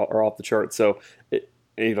time are off the chart. So,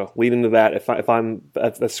 lead into that. If I'm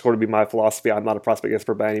that's going to be my philosophy. I'm not a prospect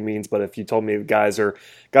expert by any means, but if you told me guys are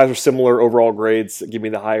similar overall grades, give me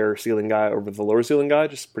the higher ceiling guy over the lower ceiling guy.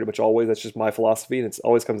 Just pretty much always. That's just my philosophy, and it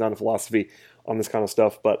always comes down to philosophy on this kind of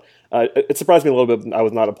stuff. But it surprised me a little bit. I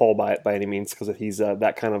was not appalled by it by any means because he's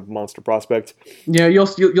that kind of monster prospect. Yeah, you'll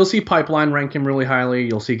see Pipeline rank him really highly.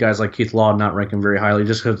 You'll see guys like Keith Law not rank him very highly,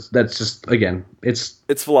 just because that's just again it's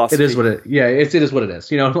philosophy. It is what it is what it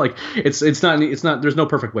is. Like it's not. There's no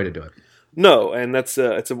perfect way to do it. No, and that's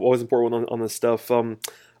it's always important on this stuff.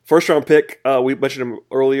 First round pick, we mentioned him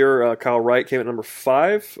earlier. Kyle Wright came at number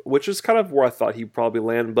 5, which is kind of where I thought he'd probably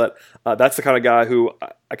land. But that's the kind of guy who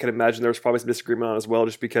I can imagine there's probably some disagreement on as well,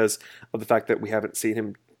 just because of the fact that we haven't seen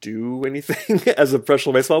him do anything as a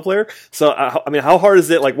professional baseball player. So, I mean, how hard is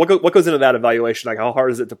it? Like, what goes into that evaluation? Like, how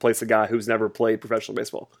hard is it to place a guy who's never played professional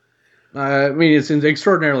baseball? I mean, it's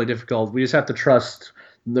extraordinarily difficult. We just have to trust.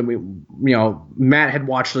 Matt had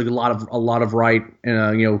watched a lot of Wright,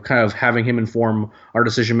 and kind of having him inform our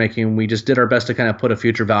decision making. We just did our best to kind of put a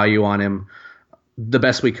future value on him the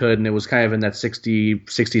best we could, and it was kind of in that 60,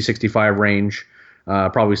 65 range.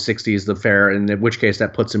 Probably 60 is the fair, and in which case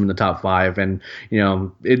that puts him in the top 5. And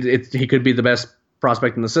he could be the best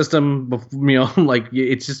prospect in the system. Like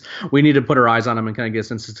it's just we need to put our eyes on him and kind of get a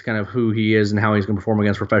sense as to kind of who he is and how he's going to perform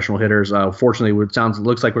against professional hitters. Fortunately, it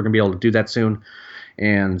looks like we're going to be able to do that soon.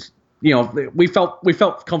 And we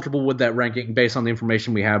felt comfortable with that ranking based on the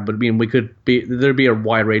information we have, but there'd be a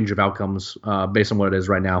wide range of outcomes based on what it is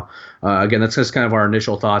right now. Again, that's just kind of our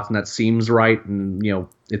initial thoughts, and that seems right. And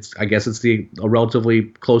I guess it's a relatively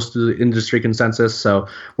close to the industry consensus, so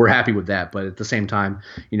we're happy with that. But at the same time,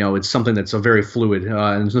 it's something that's a very fluid,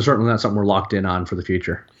 and it's certainly not something we're locked in on for the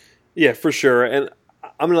future. Yeah, for sure. And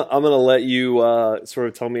I'm gonna let you sort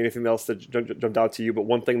of tell me anything else that jumped out to you. But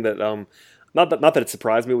one thing that Not that it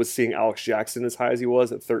surprised me was seeing Alex Jackson as high as he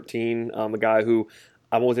was at 13, a guy who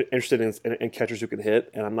I'm always interested in catchers who can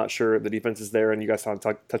hit, and I'm not sure the defense is there. And you guys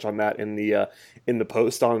touch on that in the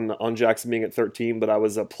post on Jackson being at 13, but I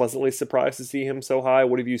was pleasantly surprised to see him so high.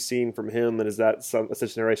 What have you seen from him, and is that a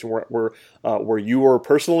situation where you were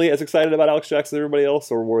personally as excited about Alex Jackson as everybody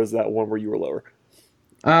else, or was that one where you were lower?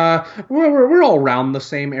 We're all around the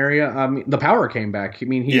same area. I mean, the power came back. I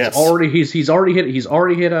mean, he's already hit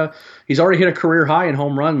a career high in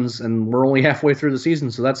home runs, and we're only halfway through the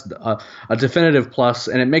season, so that's a definitive plus.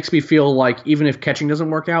 And it makes me feel like even if catching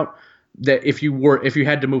doesn't work out, that if you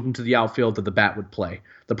had to move him to the outfield, that the bat would play.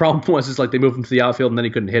 The problem was like they moved him to the outfield and then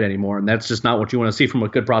he couldn't hit anymore, and that's just not what you want to see from a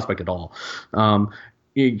good prospect at all.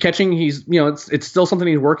 Catching, it's still something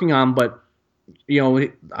he's working on, but.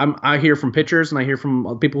 I hear from pitchers and I hear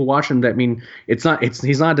from people who watch him that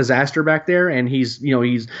he's not a disaster back there, and he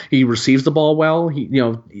receives the ball well.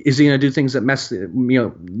 Is he going to do things that mess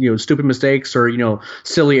stupid mistakes or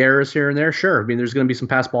silly errors here and there? Sure. I mean, there's going to be some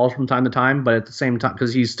pass balls from time to time, but at the same time,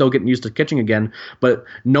 because he's still getting used to catching again. But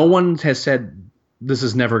no one has said this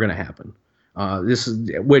is never going to happen.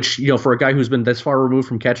 Which for a guy who's been this far removed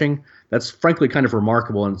from catching, that's frankly kind of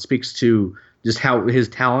remarkable, and it speaks to just how his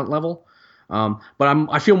talent level. But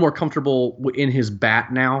I feel more comfortable in his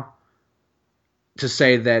bat now to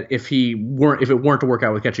say that if it weren't to work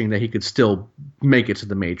out with catching, that he could still make it to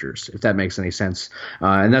the majors, if that makes any sense.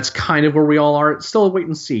 And that's kind of where we all are. It's still a wait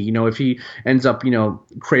and see. If he ends up,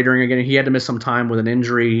 cratering again, he had to miss some time with an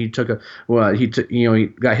injury. He got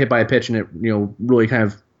hit by a pitch, and it, really kind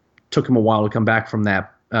of took him a while to come back from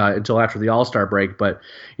that. Until after the All-Star break, but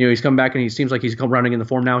he's come back and he seems like he's come running in the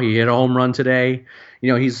form now. He hit a home run today.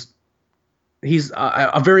 He's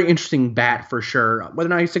a very interesting bat for sure. Whether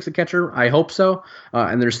or not he sticks a catcher, I hope so.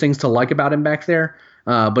 And there's things to like about him back there.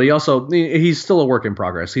 But he's still a work in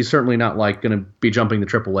progress. He's certainly not like going to be jumping the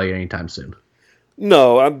AAA anytime soon.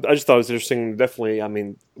 No, I just thought it was interesting. Definitely, I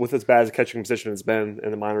mean, with as bad as a catching position has been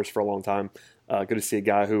in the minors for a long time, good to see a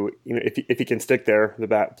guy who, if he can stick there, the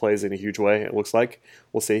bat plays in a huge way. It looks like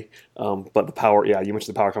we'll see. But the power, you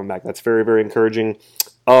mentioned the power coming back. That's very, very encouraging.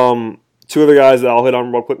 Two other guys that I'll hit on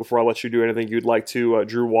real quick before I let you do anything you'd like to.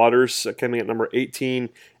 Drew Waters coming at number 18,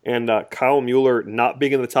 and Kyle Mueller not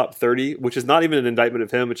being in the top 30, which is not even an indictment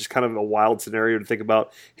of him. It's just kind of a wild scenario to think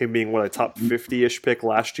about him being a top 50-ish pick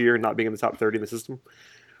last year, not being in the top 30 in the system.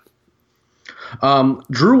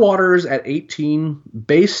 Drew Waters at 18,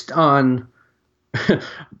 based on,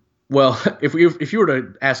 well, if you were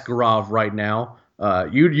to ask Gaurav right now,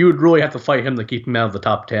 you would really have to fight him to keep him out of the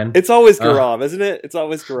top 10. It's always Gaurav, isn't it? It's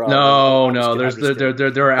always Gaurav. No.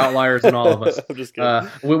 There are outliers in all of us. I'm just kidding.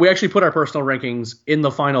 We actually put our personal rankings in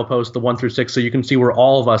the final post, the 1 through 6, so you can see where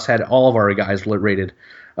all of us had all of our guys rated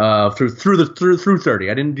through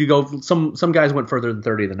 30. I didn't go. Some guys went further than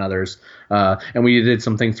 30 than others, and we did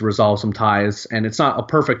some things to resolve some ties. And it's not a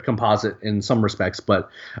perfect composite in some respects,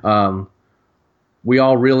 but we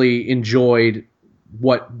all really enjoyed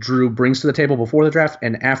what Drew brings to the table before the draft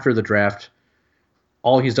and after the draft.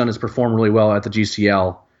 All he's done is perform really well at the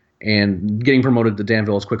GCL, and getting promoted to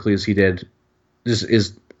Danville as quickly as he did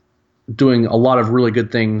is doing a lot of really good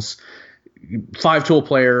things. 5-tool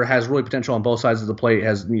player, has really potential on both sides of the plate,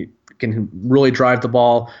 can really drive the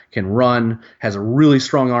ball, can run, has a really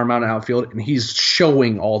strong arm out of outfield, and he's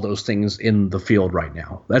showing all those things in the field right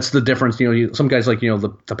now. That's the difference. Some guys like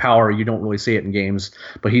the power, you don't really see it in games,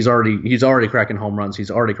 but he's already cracking home runs, he's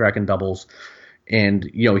already cracking doubles, and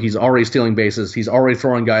he's already stealing bases, he's already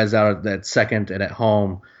throwing guys out at second and at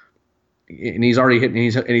home. And he's already hitting,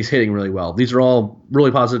 and he's hitting really well. These are all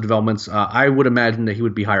really positive developments. I would imagine that he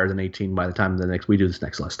would be higher than 18 by the time we do this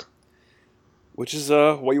next list. Which is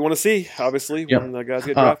what you want to see, obviously, when the guys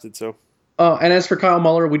get drafted. And as for Kyle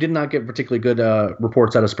Mueller, we did not get particularly good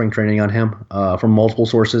reports out of spring training on him from multiple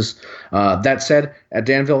sources. That said, at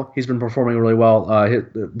Danville, he's been performing really well.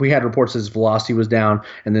 We had reports his velocity was down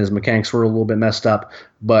and then his mechanics were a little bit messed up.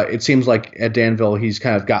 But it seems like at Danville, he's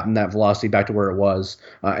kind of gotten that velocity back to where it was,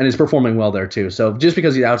 and is performing well there too. So just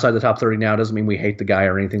because he's outside the top 30 now doesn't mean we hate the guy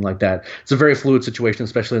or anything like that. It's a very fluid situation,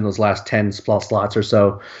 especially in those last 10 slots or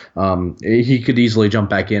so. He could easily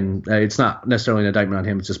jump back in. It's not necessarily an indictment on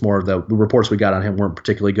him. It's just more of the reports we got on him weren't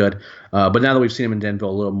particularly good. But now that we've seen him in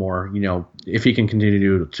Danville a little more, if he can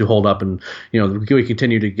continue to hold up and we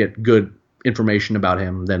continue to get good information about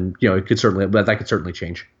him, then that could certainly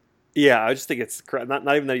change. Yeah, I just think it's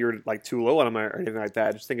not even that you're like too low on him or anything like that.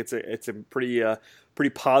 I just think it's a pretty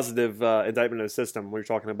positive indictment of the system when you're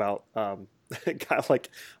talking about a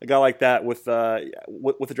guy like that with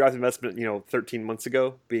the draft investment 13 months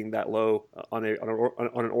ago being that low on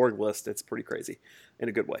an org list. It's pretty crazy in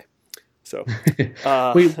a good way. So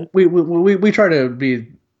we try to be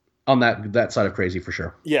on that side of crazy for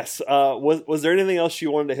sure. Yes. Was there anything else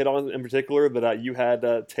you wanted to hit on in particular that you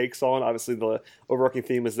had takes on? Obviously, the overarching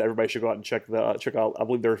theme is that everybody should go out and check out. I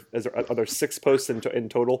believe are there 6 posts in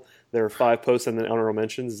total. There are 5 posts and then honorable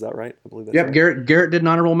mentions. Is that right? I believe that's yep. Right. Garrett did an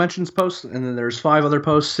honorable mentions post, and then there's 5 other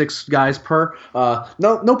posts, 6 guys per.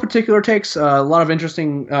 No particular takes. A lot of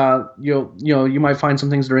interesting. You might find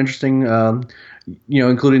some things that are interesting.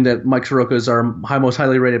 Including that Mike Soroka is our most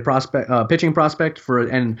highly rated pitching prospect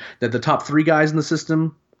and that the top 3 guys in the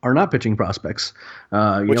system are not pitching prospects.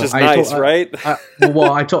 Which is nice, right?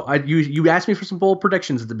 You asked me for some bold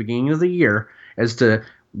predictions at the beginning of the year as to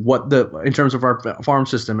in terms of our farm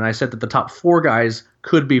system, and I said that the top 4 guys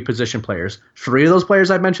could be position players. 3 of those players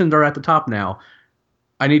I mentioned are at the top now.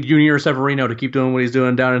 I need Junior Severino to keep doing what he's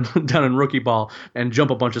doing down in rookie ball and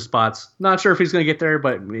jump a bunch of spots. Not sure if he's going to get there,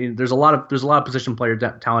 but there's a lot of position player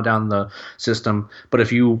talent down in the system. But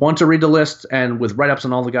if you want to read the list and with write-ups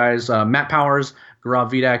on all the guys, Matt Powers,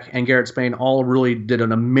 Gaurav Vidak, and Garrett Spain all really did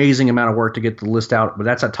an amazing amount of work to get the list out. But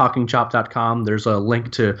that's at talkingchop.com. There's a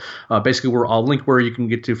link to basically I'll link where you can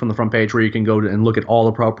get to from the front page where you can go and look at all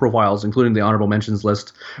the profiles, including the honorable mentions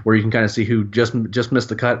list, where you can kind of see who just missed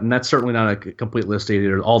the cut. And that's certainly not a complete list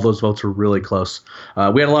either. All those votes were really close.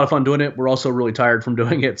 We had a lot of fun doing it. We're also really tired from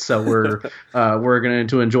doing it, so we're going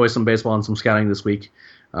to enjoy some baseball and some scouting this week.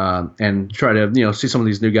 And try to see some of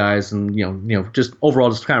these new guys and just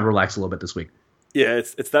overall just kind of relax a little bit this week. Yeah,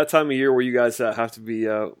 it's that time of year where you guys have to be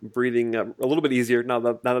breathing a little bit easier now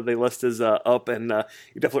that the list is up, and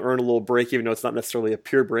you definitely earn a little break, even though it's not necessarily a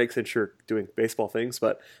pure break since you're doing baseball things,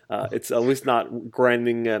 but it's at least not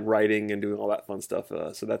grinding and writing and doing all that fun stuff,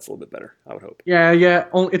 so that's a little bit better, I would hope. Yeah,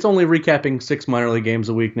 it's only recapping 6 minor league games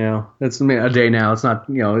a week now. It's a day now. It's not,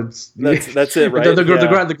 it's... That's it, right?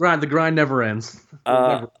 The grind never ends.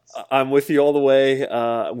 I'm with you all the way.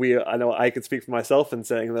 I know I can speak for myself in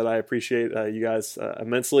saying that I appreciate you guys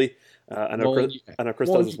immensely. I know Chris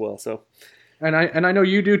does as well. So, And I know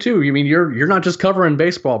you do too. You mean you're not just covering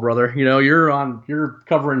baseball, brother. You know, you're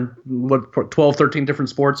covering 12, 13 different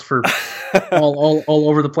sports for all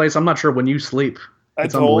over the place. I'm not sure when you sleep.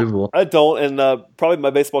 It's unbelievable. I don't, and probably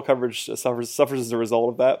my baseball coverage suffers as a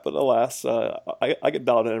result of that. But alas, I get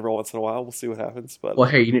dialed in every once in a while. We'll see what happens. But well,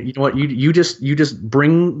 hey, you know what? You just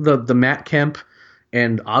bring the Matt Kemp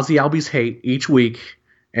and Ozzy Albies hate each week,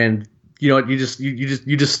 and you know what? You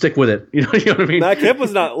just stick with it. You know what I mean? Matt Kemp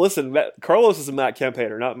was not. Listen, Carlos is a Matt Kemp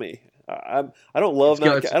hater, not me. I don't love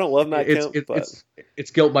Matt Kemp.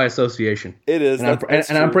 It's guilt by association. It is,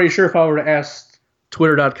 and I'm pretty sure if I were to ask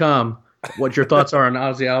Twitter.com what your thoughts are on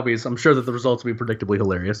Ozzy Albies, I'm sure that the results will be predictably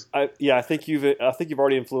hilarious. I think you've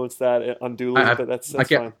already influenced that unduly, but that's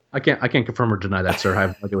fine. I can't confirm or deny that, sir. I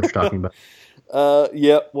have no idea what you're talking about.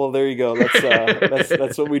 Yeah, well, there you go.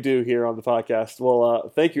 That's what we do here on the podcast.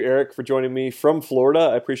 Well, thank you, Eric, for joining me from Florida.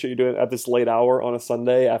 I appreciate you doing it at this late hour on a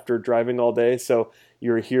Sunday after driving all day. So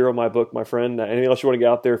you're a hero in my book, my friend. Anything else you want to get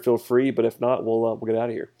out there, feel free. But if not, we'll get out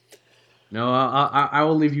of here. No, I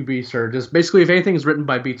will leave you be, sir. Just basically, if anything is written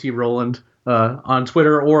by BT Rowland on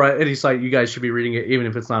Twitter or at any site, you guys should be reading it, even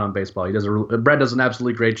if it's not on baseball. Brad does an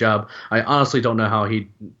absolutely great job. I honestly don't know how he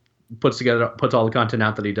puts all the content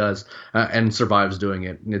out that he does and survives doing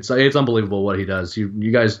it. It's unbelievable what he does. You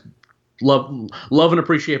guys love and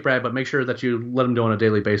appreciate Brad, but make sure that you let him know on a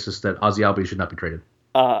daily basis that Ozzy Albies should not be traded.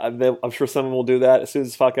 I'm sure someone will do that as soon as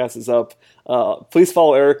this podcast is up. Please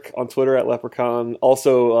follow Eric on Twitter at Leprechaun.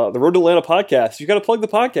 Also, the Road to Atlanta podcast. You got to plug the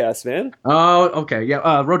podcast, man. Oh, okay.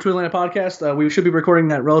 Yeah. Road to Atlanta podcast. We should be recording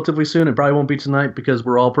that relatively soon. It probably won't be tonight because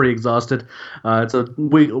we're all pretty exhausted. It's a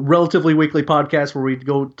relatively weekly podcast where we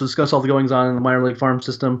go discuss all the goings on in the minor league farm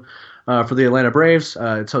system for the Atlanta Braves.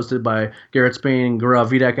 It's hosted by Garrett Spain, Gaurav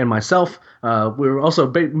Vidak, and myself. We're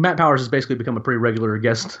also Matt Powers has basically become a pretty regular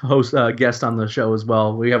guest on the show as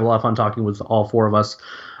well. We have a lot of fun talking with all four of us.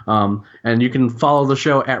 And you can follow the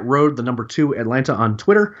show at Road 2 Atlanta on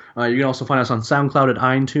Twitter. You can also find us on SoundCloud at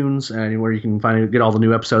iTunes, and where you can get all the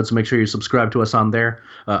new episodes. So make sure you subscribe to us on there.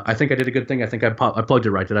 I think I did a good thing. I think I plugged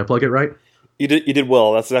it right. Did I plug it right? You did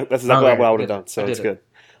well. That's exactly what I would have done. So it's good.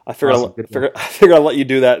 I figured Awesome. I'd let you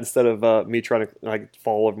do that instead of me trying to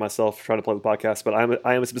fall over myself trying to play the podcast. But I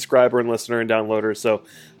am a subscriber and listener and downloader, so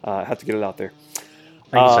I have to get it out there.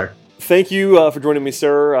 Thank you, sir. Thank you for joining me,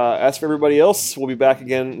 sir. As for everybody else, we'll be back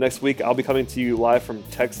again next week. I'll be coming to you live from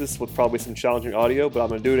Texas with probably some challenging audio, but I'm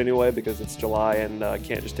going to do it anyway because it's July and I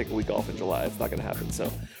can't just take a week off in July. It's not going to happen.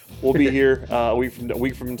 So we'll be here a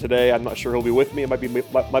week from today. I'm not sure who'll be with me. It might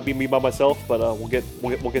be me by myself, but we'll get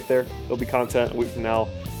there. There'll be content a week from now.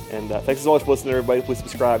 And thanks as always for listening, everybody. Please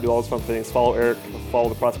subscribe, do all those fun things. Follow Eric, follow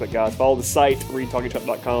the Prospect Guys, follow the site,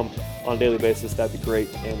 readtalkingchop.com on a daily basis. That'd be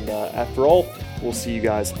great. And after all, we'll see you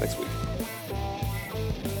guys next week.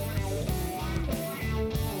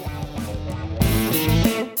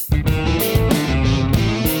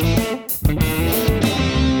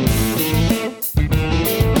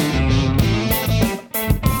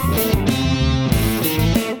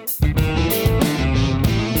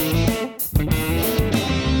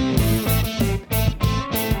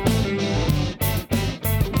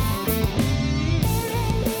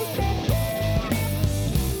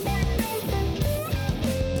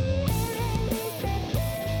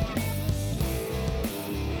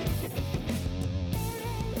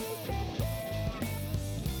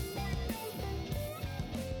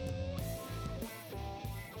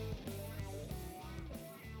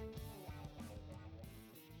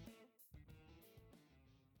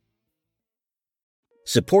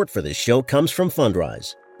 Support for this show comes from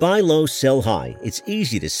Fundrise. Buy low, sell high. It's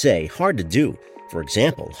easy to say, hard to do. For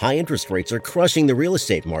example, high interest rates are crushing the real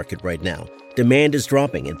estate market right now. Demand is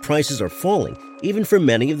dropping and prices are falling, even for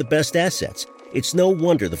many of the best assets. It's no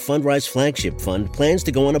wonder the Fundrise Flagship Fund plans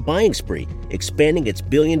to go on a buying spree, expanding its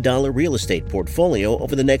billion-dollar real estate portfolio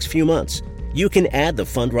over the next few months. You can add the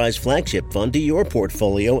Fundrise Flagship Fund to your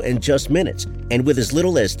portfolio in just minutes, and with as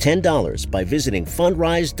little as $10 by visiting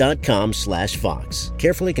fundrise.com/Fox.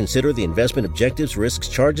 Carefully consider the investment objectives, risks,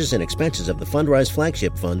 charges, and expenses of the Fundrise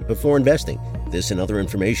Flagship Fund before investing. This and other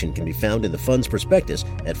information can be found in the fund's prospectus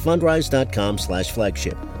at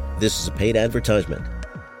fundrise.com/flagship. This is a paid advertisement.